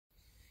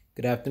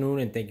Good afternoon,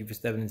 and thank you for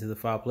stepping into the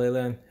File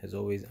Playland. As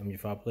always, I'm your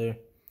File Player.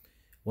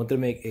 Wanted to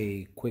make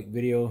a quick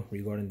video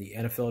regarding the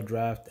NFL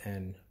draft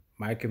and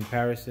my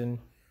comparison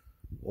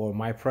or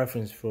my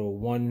preference for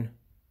one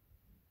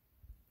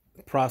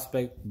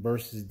prospect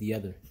versus the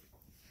other.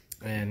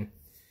 And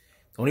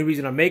the only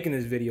reason I'm making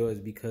this video is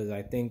because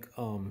I think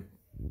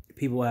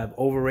people have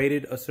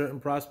overrated a certain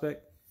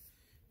prospect,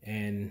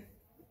 and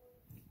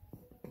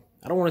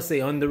I don't want to say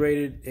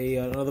underrated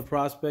another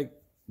prospect,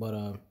 but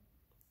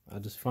I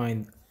just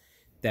find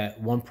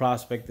that one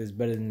prospect is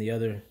better than the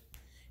other.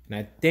 And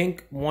I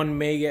think one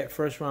may get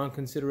first round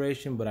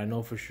consideration, but I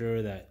know for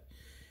sure that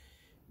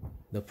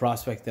the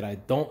prospect that I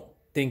don't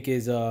think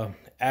is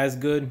as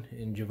good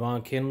in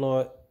Javon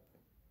Kinlaw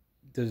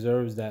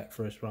deserves that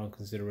first round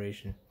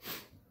consideration.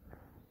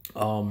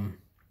 But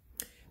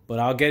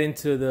I'll get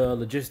into the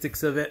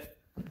logistics of it.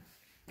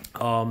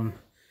 Javon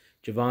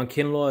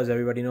Kinlaw, as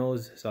everybody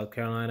knows, South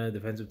Carolina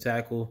defensive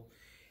tackle.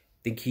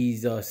 I think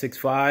he's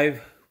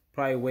 6'5".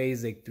 Probably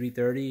weighs like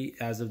 330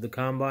 as of the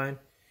combine,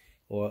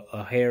 or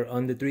a hair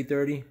under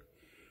 330.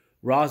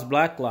 Ross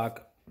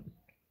Blacklock,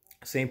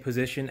 same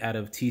position out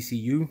of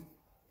TCU.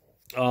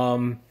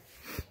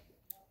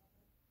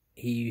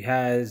 He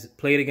has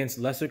played against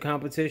lesser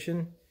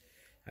competition.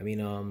 I mean,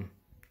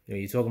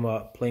 you're talking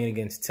about playing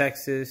against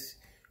Texas,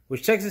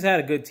 which Texas had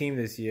a good team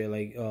this year.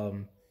 Like,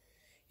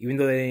 even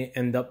though they didn't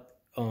end up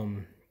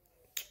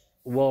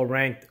well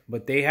ranked,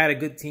 but they had a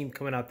good team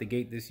coming out the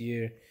gate this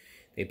year.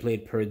 They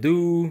played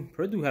Purdue.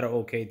 Purdue had an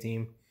okay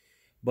team.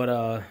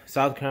 But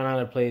South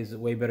Carolina plays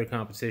way better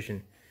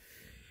competition.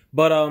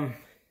 But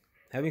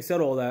having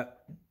said all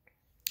that,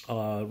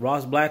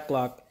 Ross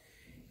Blacklock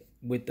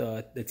with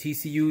the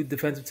TCU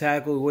defensive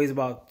tackle, he weighs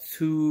about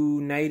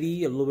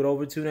 290, a little bit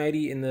over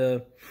 290 in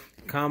the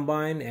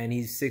combine, and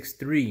he's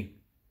 6'3".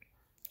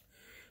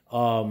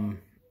 Kinlaw,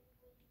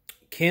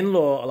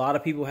 a lot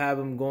of people have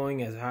him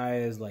going as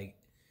high as like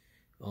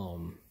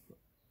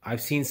I've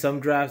seen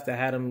some drafts that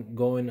had him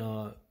going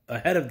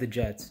ahead of the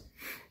Jets,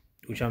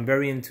 which I'm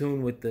very in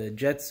tune with the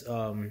Jets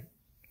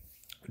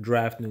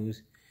draft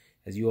news.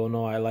 As you all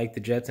know, I like the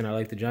Jets and I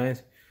like the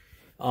Giants.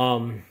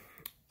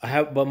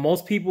 But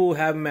most people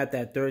have him at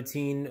that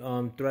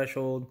 13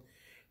 threshold,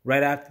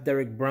 right after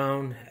Derrick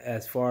Brown,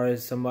 as far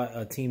as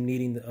a team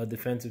needing a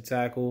defensive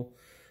tackle,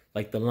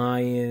 like the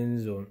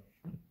Lions, or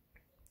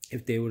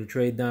if they were to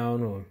trade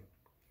down.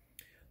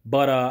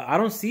 But I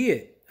don't see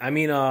it. I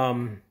mean,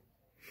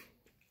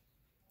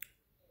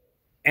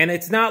 and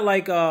it's not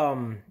like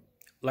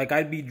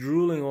I'd be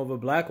drooling over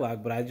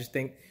Blacklock, but I just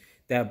think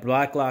that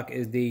Blacklock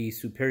is the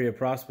superior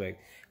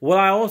prospect. What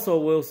I also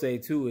will say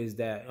too is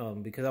that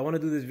because I want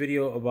to do this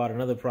video about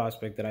another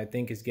prospect that I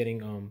think is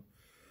getting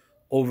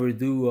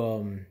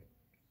overdue,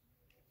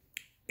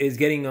 is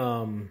getting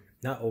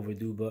not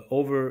overdue but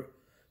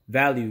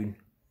overvalued,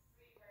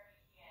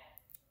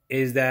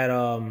 is that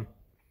 1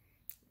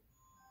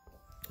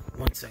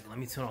 second, let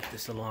me turn off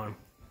this alarm.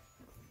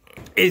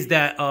 Is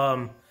that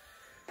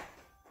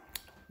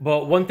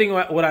but one thing,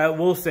 what I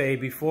will say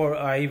before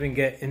I even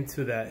get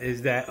into that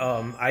is that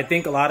I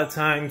think a lot of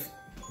times,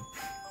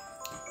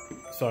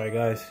 sorry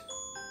guys,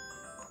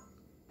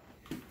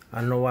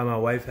 I don't know why my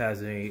wife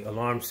has an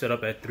alarm set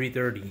up at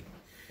 3:30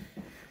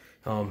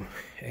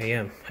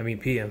 a.m. I mean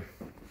p.m.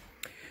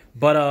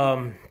 But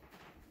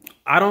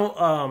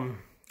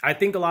I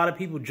think a lot of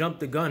people jump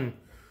the gun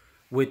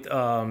with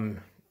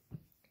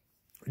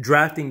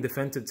drafting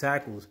defensive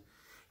tackles.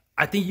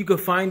 I think you could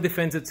find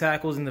defensive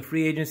tackles in the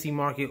free agency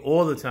market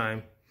all the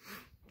time.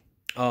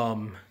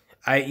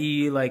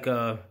 I.e. like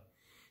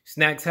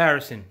Snacks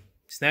Harrison.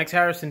 Snacks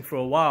Harrison for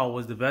a while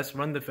was the best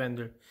run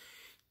defender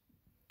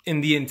in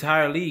the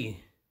entire league.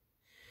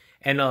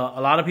 And a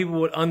lot of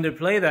people would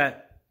underplay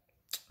that.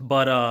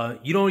 But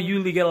you don't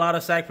usually get a lot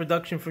of sack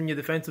production from your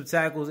defensive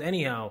tackles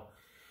anyhow.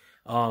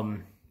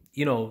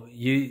 You know,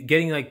 you're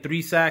getting like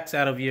 3 sacks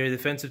out of your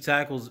defensive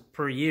tackles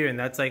per year, and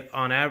that's like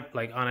on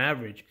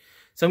average.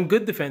 Some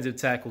good defensive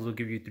tackles will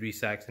give you 3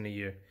 sacks in a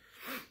year.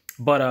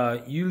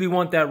 But you usually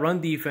want that run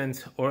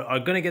defense, or are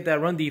going to get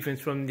that run defense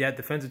from that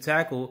defensive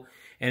tackle.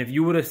 And if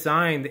you would have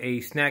signed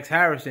a Snacks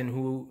Harrison,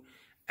 who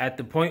at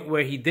the point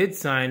where he did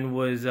sign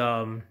was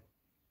the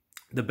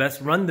best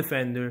run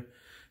defender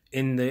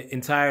in the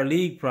entire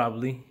league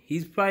probably,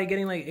 he's probably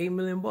getting like $8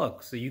 million.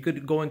 So you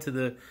could go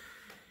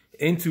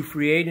into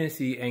free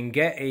agency and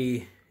get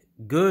a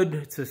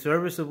good to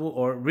serviceable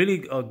or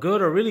really a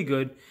good or really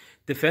good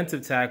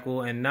defensive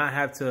tackle and not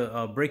have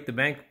to break the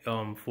bank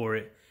for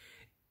it.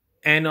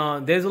 And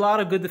there's a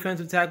lot of good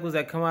defensive tackles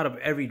that come out of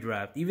every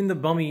draft. Even the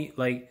bummy,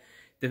 like,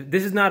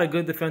 this is not a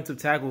good defensive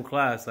tackle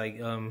class,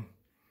 like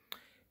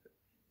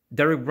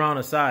Derrick Brown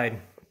aside.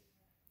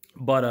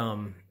 But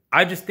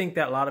I just think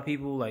that a lot of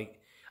people, like,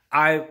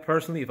 I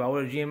personally, if I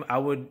were a GM, I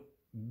would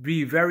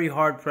be very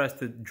hard-pressed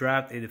to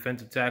draft a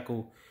defensive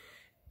tackle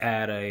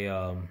at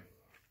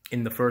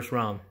in the first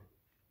round,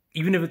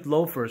 even if it's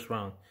low first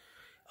round.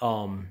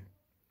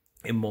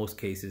 In most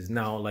cases.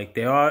 Now, like,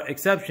 there are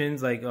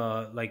exceptions, like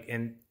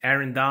in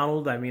Aaron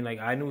Donald. I mean, like,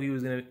 I knew he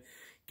was gonna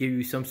give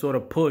you some sort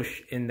of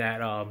push in that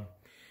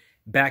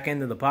back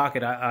end of the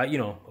pocket. You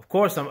know, of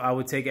course, I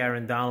would take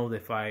Aaron Donald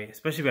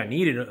especially if I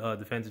needed a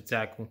defensive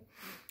tackle.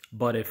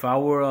 But if I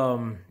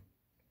were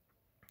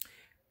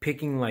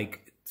picking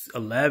like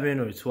 11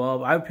 or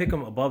 12, I would pick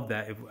him above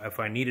that if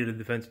I needed a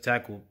defensive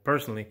tackle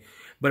personally.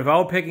 But if I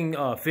were picking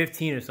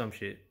 15 or some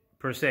shit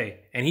per se,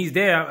 and he's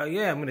there,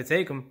 yeah, I'm gonna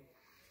take him.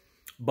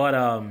 But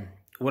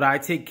would I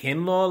take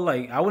Kinlaw?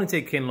 Like, I wouldn't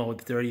take Kinlaw with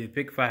the 30th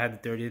pick if I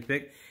had the 30th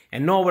pick,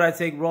 and nor would I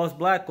take Ross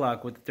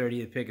Blacklock with the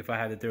 30th pick if I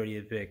had the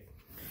 30th pick.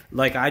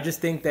 Like, I just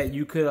think that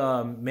you could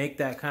make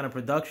that kind of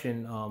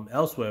production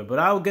elsewhere. But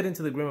I will get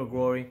into the grim of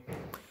glory.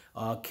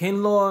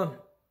 Kinlaw,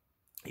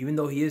 even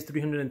though he is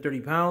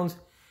 330 pounds,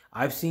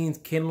 I've seen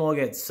Kinlaw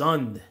get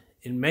sunned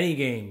in many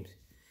games.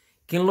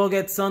 Kinlaw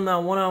gets sunned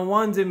on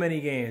one-on-ones in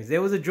many games.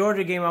 There was a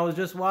Georgia game I was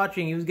just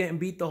watching. He was getting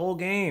beat the whole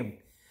game.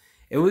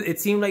 It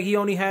seemed like he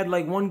only had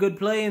like one good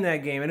play in that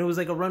game, and it was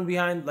like a run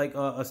behind, like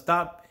a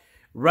stop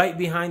right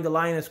behind the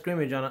line of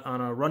scrimmage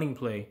on a running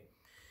play.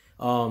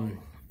 And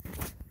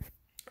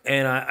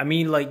I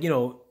mean, like, you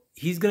know,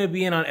 he's gonna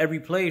be in on every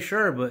play,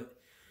 sure, but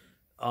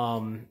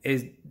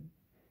is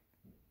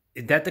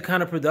that the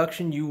kind of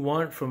production you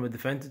want from a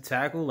defensive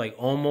tackle? Like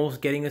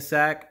almost getting a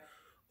sack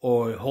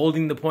or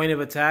holding the point of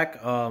attack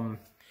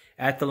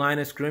at the line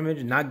of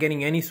scrimmage, not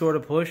getting any sort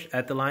of push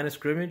at the line of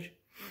scrimmage?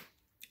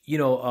 You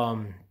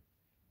know,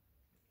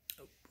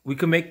 we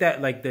could make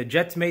that, like the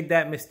Jets made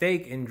that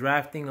mistake in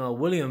drafting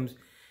Williams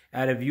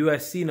out of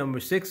USC, number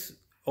 6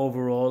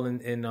 overall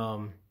in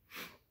a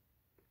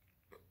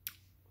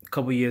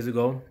couple years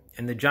ago.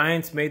 And the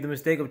Giants made the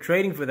mistake of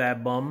trading for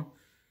that bum.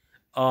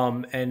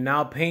 And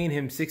now paying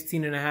him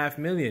 $16.5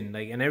 million.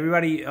 Like, and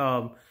everybody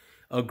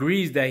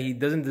agrees that he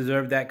doesn't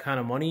deserve that kind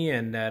of money,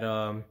 and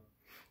that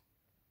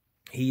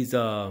he's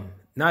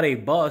not a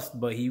bust,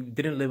 but he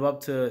didn't live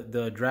up to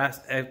the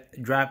draft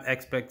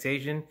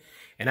expectation.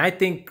 And I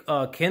think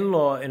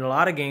Kinlaw in a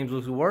lot of games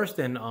looks worse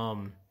than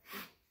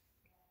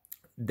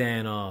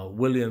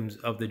Williams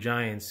of the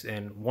Giants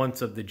and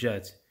once of the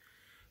Jets.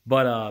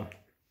 But I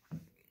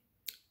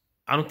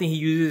don't think he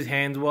uses his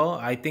hands well.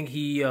 I think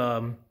he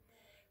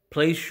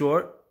plays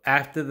short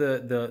after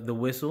the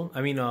whistle.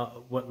 I mean,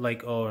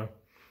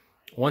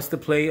 once the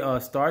play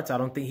starts, I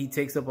don't think he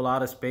takes up a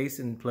lot of space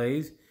and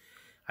plays.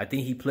 I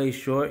think he plays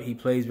short. He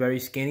plays very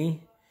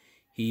skinny.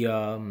 He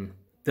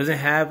doesn't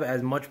have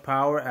as much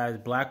power as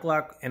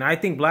Blacklock, and I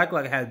think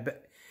Blacklock has.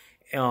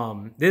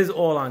 This is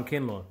all on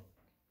Kinlaw,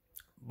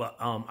 but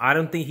I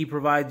don't think he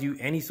provides you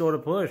any sort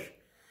of push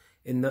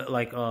in the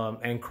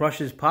and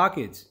crushes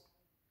pockets.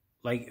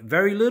 Like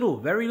very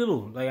little.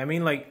 Like, I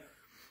mean, like,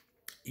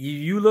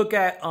 you look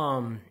at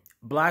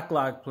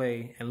Blacklock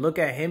play and look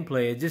at him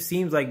play, it just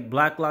seems like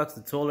Blacklock's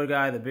the taller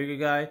guy, the bigger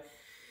guy.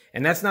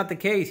 And that's not the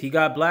case. He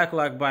got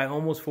Blacklock by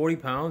almost 40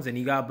 pounds, and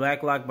he got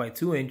Blacklock by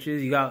 2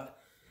 inches. He got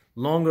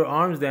longer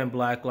arms than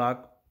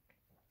Blacklock.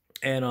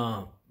 And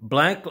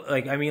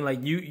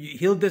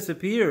he'll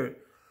disappear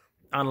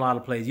on a lot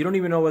of plays. You don't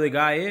even know where the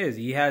guy is.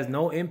 He has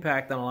no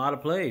impact on a lot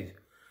of plays.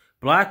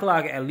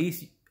 Blacklock at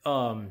least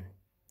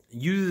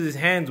uses his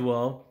hands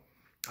well.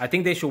 I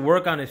think they should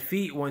work on his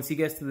feet once he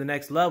gets to the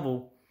next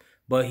level.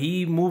 But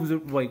he moves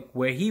like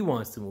where he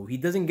wants to move. He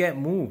doesn't get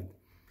moved.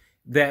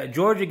 That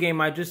Georgia game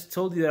I just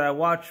told you that I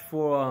watched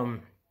for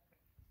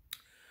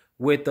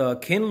with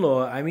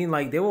Kinlaw, I mean,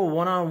 like, there were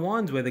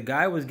one-on-ones where the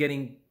guy was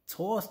getting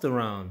tossed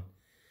around.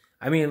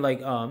 I mean, like,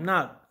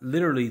 not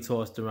literally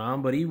tossed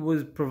around, but he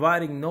was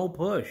providing no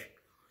push.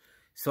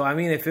 So, I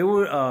mean, if it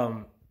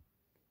were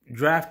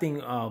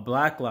drafting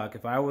Blacklock,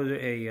 if I was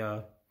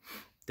a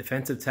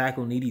defensive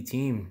tackle needy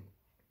team,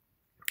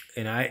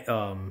 and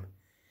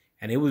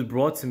and it was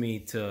brought to me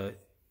to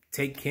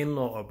take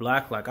Kinlaw or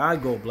Blacklock,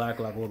 I'd go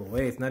Blacklock all the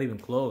way. It's not even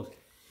close.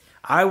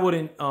 I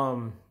wouldn't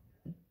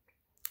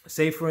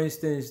say, for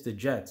instance, the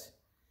Jets.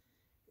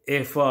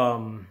 If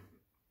and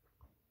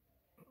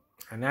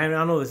I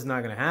know this is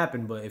not going to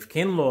happen, but if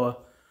Kinlaw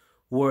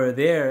were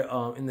there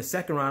in the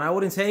second round, I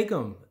wouldn't take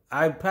him.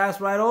 I'd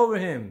pass right over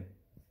him.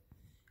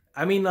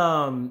 I mean,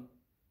 and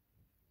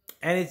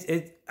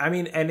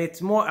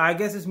it's more, I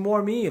guess it's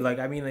more me. Like,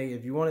 I mean, like,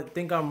 if you want to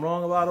think I'm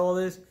wrong about all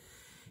this,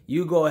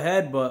 you go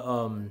ahead, but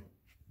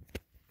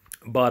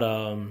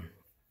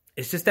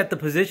it's just that the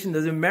position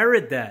doesn't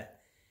merit that.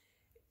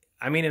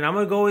 I mean, and I'm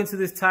gonna go into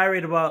this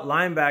tirade about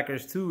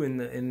linebackers too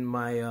in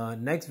my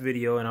next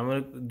video, and I'm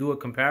gonna do a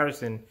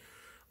comparison,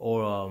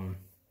 or I'm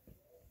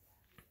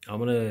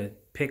gonna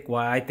pick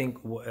why I think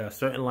a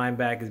certain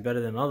linebacker is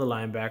better than another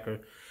linebacker.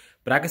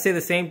 But I can say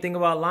the same thing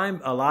about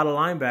a lot of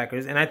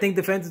linebackers, and I think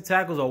defensive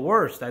tackles are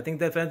worse. I think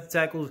defensive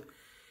tackles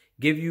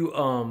give you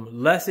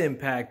less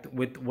impact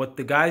with what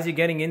the guys you're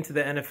getting into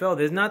the NFL.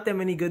 There's not that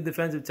many good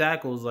defensive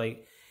tackles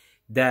like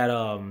that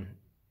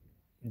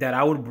that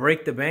I would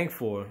break the bank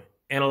for.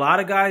 And a lot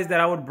of guys that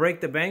I would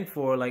break the bank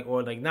for,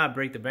 not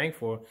break the bank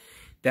for,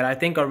 that I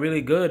think are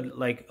really good,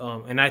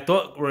 and I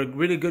thought were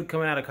really good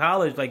coming out of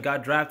college, like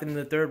got drafted in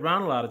the 3rd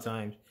round a lot of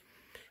times.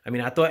 I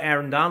mean, I thought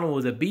Aaron Donald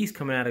was a beast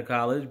coming out of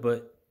college,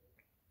 but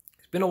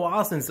it's been a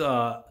while since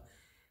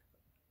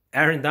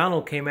Aaron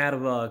Donald came out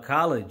of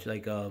college.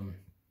 And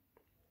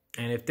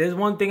if there's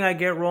one thing I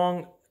get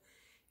wrong,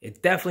 it's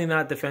definitely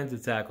not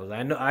defensive tackles.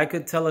 I know I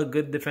could tell a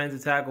good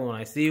defensive tackle when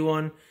I see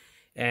one,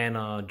 and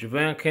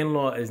Javon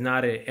Kinlaw is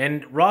not it.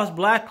 And Ross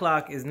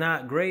Blacklock is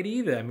not great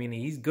either. I mean,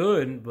 he's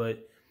good,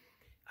 but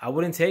I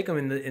wouldn't take him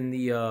in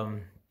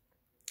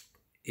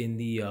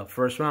the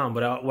first round.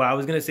 But what I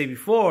was gonna say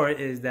before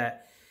is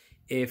that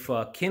if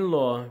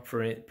Kinlaw,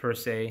 per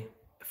se,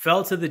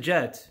 fell to the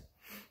Jets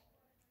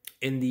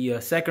in the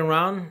second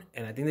round,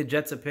 and I think the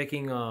Jets are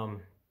picking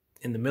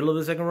in the middle of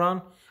the second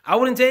round, I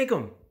wouldn't take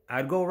him.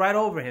 I'd go right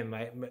over him.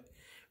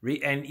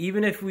 And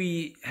even if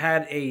we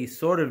had a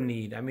sort of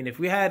need, I mean, if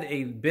we had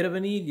a bit of a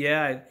need,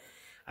 yeah,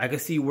 I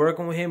could see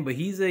working with him. But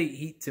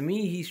to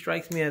me, he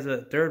strikes me as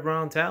a third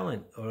round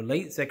talent or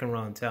late second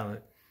round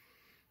talent,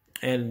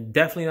 and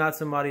definitely not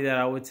somebody that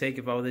I would take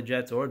if I were the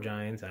Jets or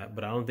Giants.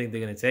 But I don't think they're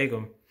gonna take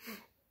him.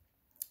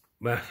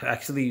 But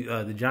actually,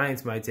 the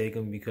Giants might take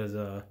him because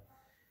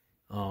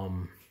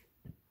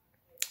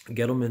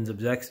Gettleman's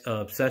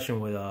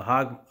obsession with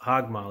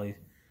hog mollies.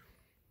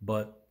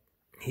 But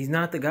he's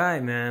not the guy,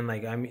 man.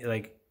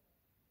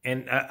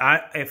 And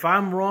if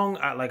I'm wrong,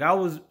 I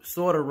was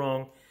sort of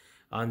wrong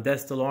on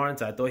Dexter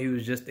Lawrence. I thought he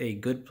was just a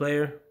good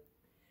player,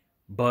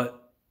 but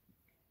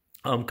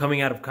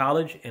coming out of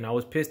college, and I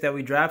was pissed that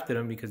we drafted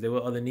him because there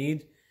were other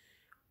needs,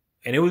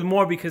 and it was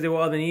more because there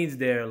were other needs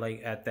there,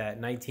 like at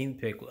that 19th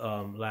pick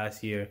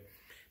last year.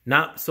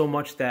 Not so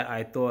much that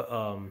I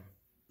thought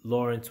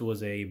Lawrence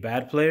was a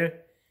bad player,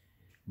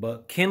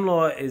 but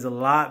Kinlaw is a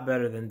lot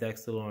better than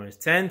Dexter Lawrence.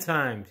 10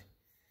 times.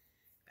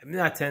 I mean,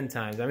 not 10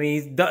 times. I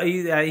mean,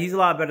 he's a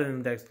lot better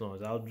than Dexter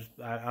Lawrence.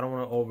 I don't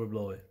want to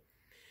overblow it.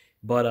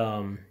 But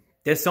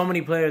there's so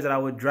many players that I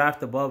would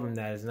draft above him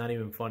that it's not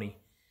even funny.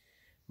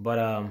 But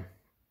I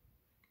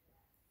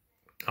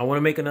want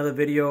to make another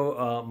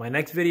video. My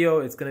next video,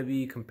 it's going to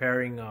be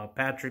comparing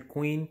Patrick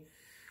Queen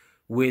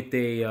with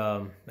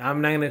I'm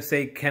not going to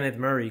say Kenneth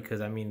Murray,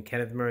 because, I mean,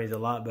 Kenneth Murray is a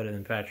lot better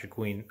than Patrick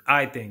Queen,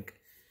 I think.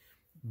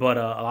 But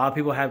a lot of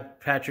people have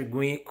Patrick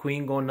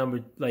Queen going number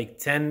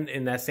 10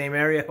 in that same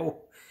area.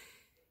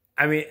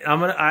 I mean,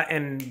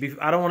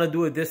 I don't want to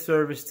do a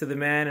disservice to the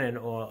man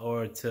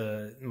or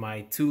to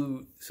my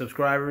 2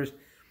 subscribers,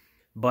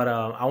 but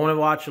I want to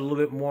watch a little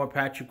bit more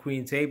Patrick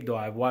Queen tape. Though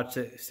I've watched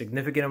a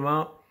significant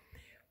amount,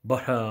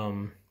 but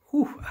I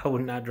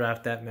would not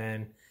draft that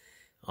man.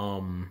 I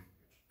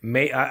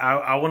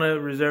want to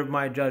reserve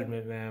my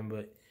judgment, man.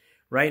 But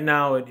right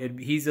now,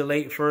 he's a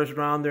late first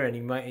rounder, and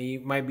he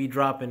might be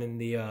dropping in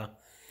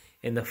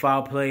the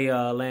foul play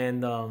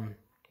land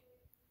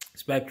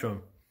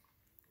spectrum.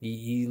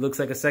 He looks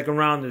like a second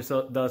rounder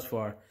thus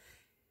far.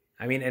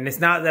 I mean, and it's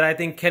not that I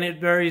think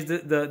Kenneth Murray's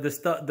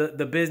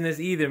the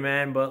business either,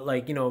 man. But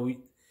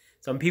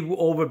some people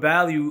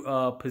overvalue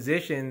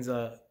positions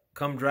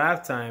come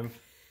draft time,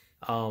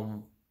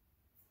 and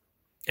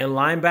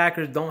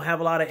linebackers don't have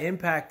a lot of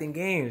impact in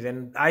games.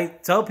 And I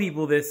tell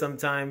people this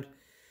sometimes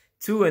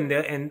too. And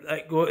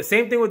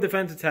same thing with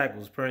defensive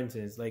tackles, for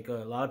instance. A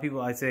lot of people,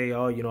 I say,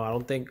 oh, I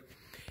don't think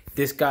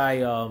this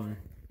guy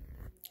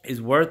is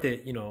worth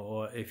it,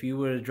 or if he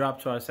were to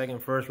drop to our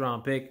first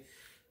round pick,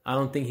 I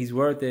don't think he's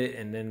worth it.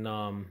 And then,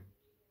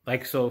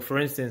 so for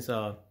instance,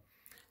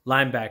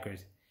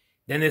 linebackers,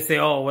 then they say,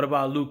 oh, what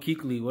about Luke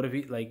Kuechly? What if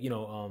he,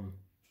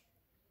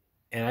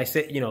 and I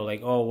said,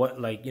 oh,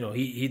 what,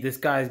 this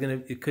guy is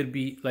it could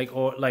be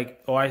or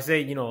I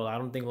say, I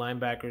don't think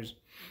linebackers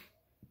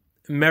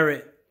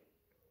merit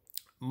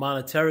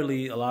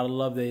monetarily a lot of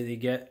love that they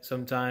get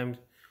sometimes,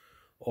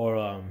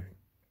 or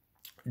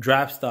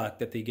draft stock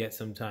that they get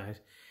sometimes.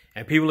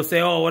 And people will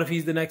say, oh, what if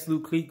he's the next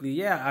Luke Kuechly?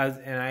 Yeah,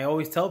 and I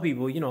always tell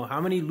people, how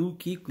many Luke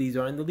Kuechlys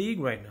are in the league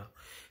right now?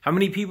 How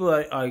many people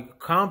are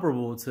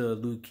comparable to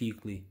Luke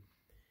Kuechly?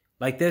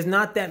 There's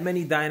not that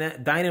many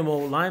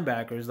dynamo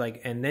linebackers.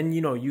 And then,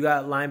 you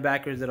got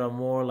linebackers that are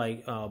more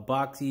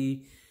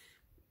boxy,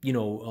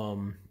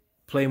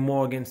 play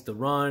more against the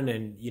run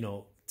and,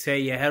 tear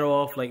your head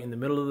off, in the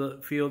middle of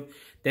the field.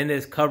 Then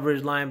there's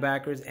coverage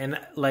linebackers. And,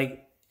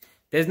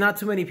 there's not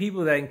too many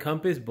people that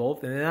encompass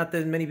both. And there's not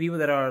that many people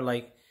that are,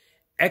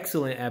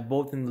 excellent at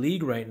both in the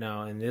league right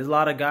now. And there's a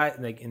lot of guys,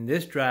 in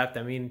this draft,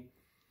 I mean,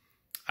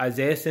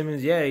 Isaiah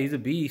Simmons, yeah, he's a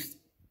beast.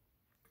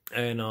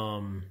 And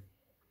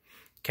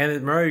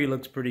Kenneth Murray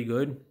looks pretty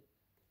good.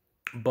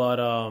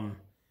 But,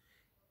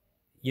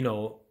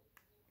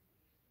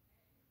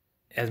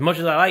 as much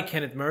as I like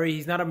Kenneth Murray,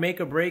 he's not a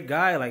make-or-break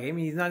guy.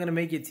 He's not going to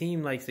make your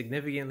team,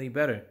 significantly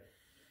better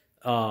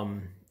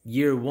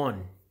year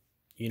one.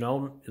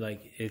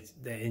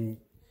 And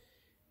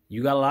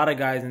you got a lot of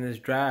guys in this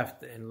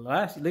draft. And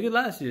look at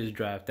last year's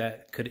draft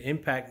that could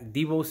impact.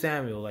 Deebo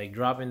Samuel,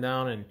 dropping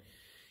down, and,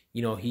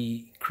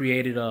 he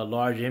created a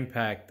large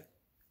impact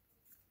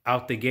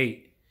out the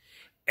gate.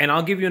 And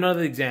I'll give you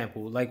another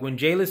example. When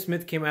Jalen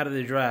Smith came out of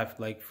the draft,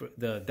 for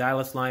the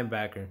Dallas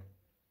linebacker.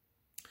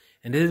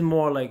 And this is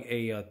more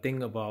a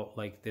thing about,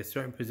 there's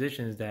certain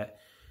positions that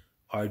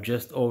are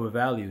just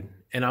overvalued.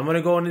 And I'm going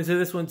to go into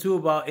this one too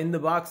about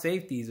in-the-box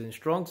safeties and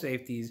strong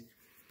safeties.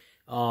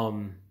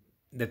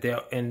 that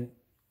they're and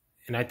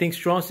I think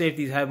strong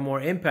safeties have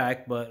more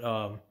impact,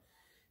 but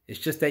it's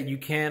just that you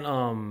can't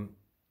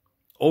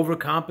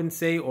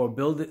overcompensate or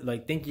build it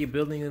like think you're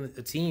building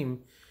a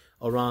team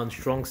around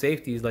strong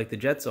safeties like the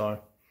Jets are.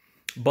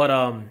 But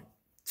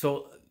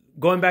so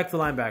going back to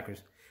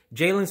linebackers,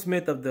 Jalen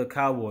Smith of the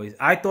Cowboys.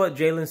 I thought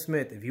Jalen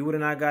Smith, if he would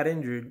have not got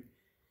injured,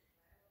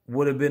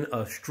 would have been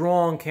a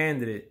strong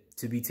candidate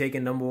to be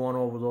taken #1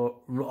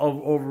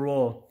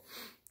 overall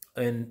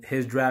in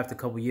his draft a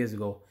couple years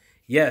ago.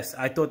 Yes,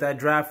 I thought that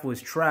draft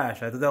was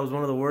trash. I thought that was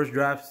one of the worst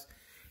drafts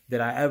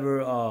that I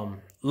ever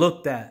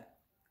looked at.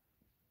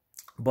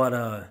 But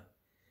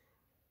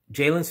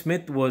Jalen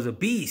Smith was a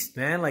beast,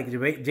 man. Like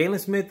Jalen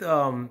Smith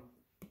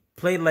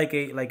played like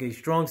a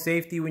strong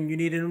safety when you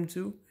needed him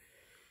to.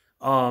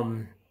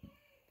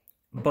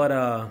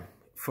 But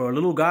for a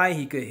little guy,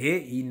 he could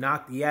hit. He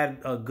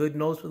had a good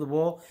nose for the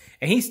ball,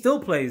 and he still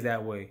plays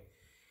that way.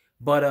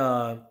 But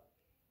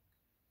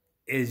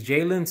is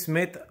Jalen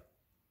Smith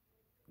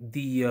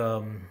the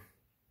on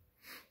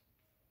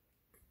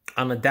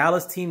the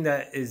Dallas team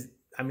that is?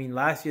 I mean,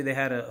 last year they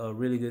had a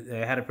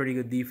pretty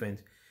good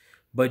defense,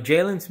 but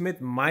Jalen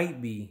Smith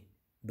might be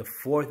the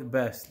 4th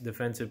best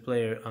defensive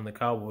player on the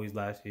Cowboys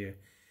last year,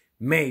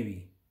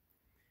 maybe.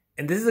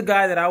 And this is a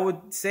guy that I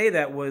would say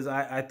that was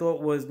I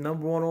thought was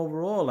 #1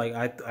 overall. Like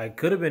I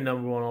could have been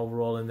 #1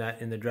 overall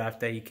in the draft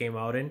that he came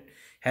out in,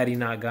 had he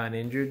not gotten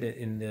injured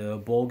in the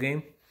bowl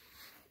game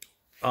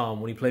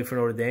when he played for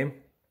Notre Dame.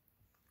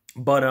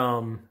 But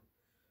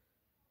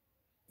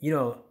you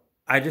know,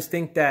 I just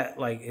think that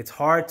like it's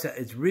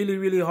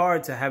really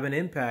hard to have an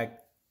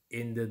impact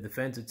in the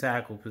defensive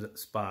tackle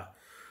spot,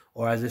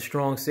 or as a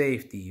strong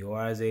safety,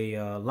 or as a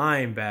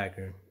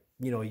linebacker.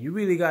 You know, you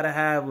really got to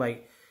have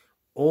like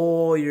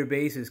all your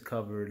bases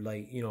covered,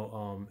 like, you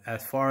know,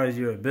 as far as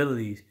your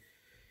abilities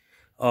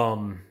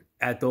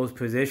at those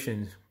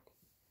positions.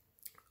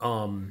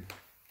 And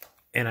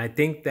I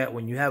think that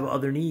when you have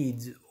other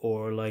needs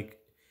or like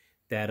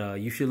that,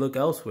 you should look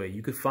elsewhere.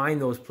 You could find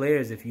those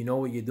players if you know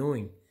what you're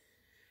doing.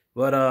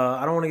 But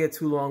I don't want to get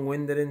too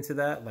long-winded into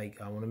that.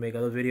 Like, I want to make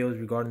other videos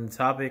regarding the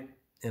topic,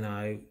 and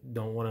I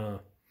don't want to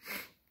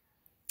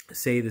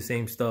say the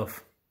same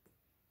stuff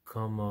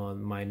come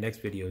my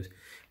next videos.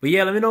 But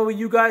yeah, let me know what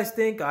you guys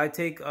think. I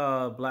take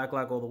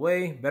Blacklock all the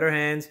way. Better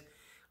hands,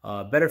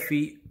 better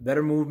feet,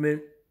 better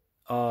movement.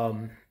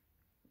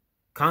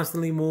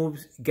 Constantly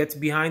moves, gets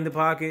behind the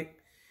pocket,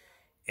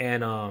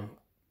 and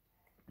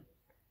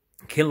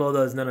Kinlaw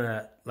does none of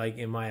that, like,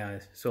 in my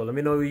eyes. So let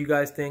me know what you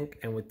guys think.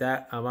 And with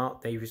that, I'm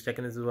out. Thank you for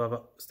stepping into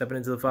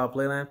the foul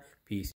playland. Peace.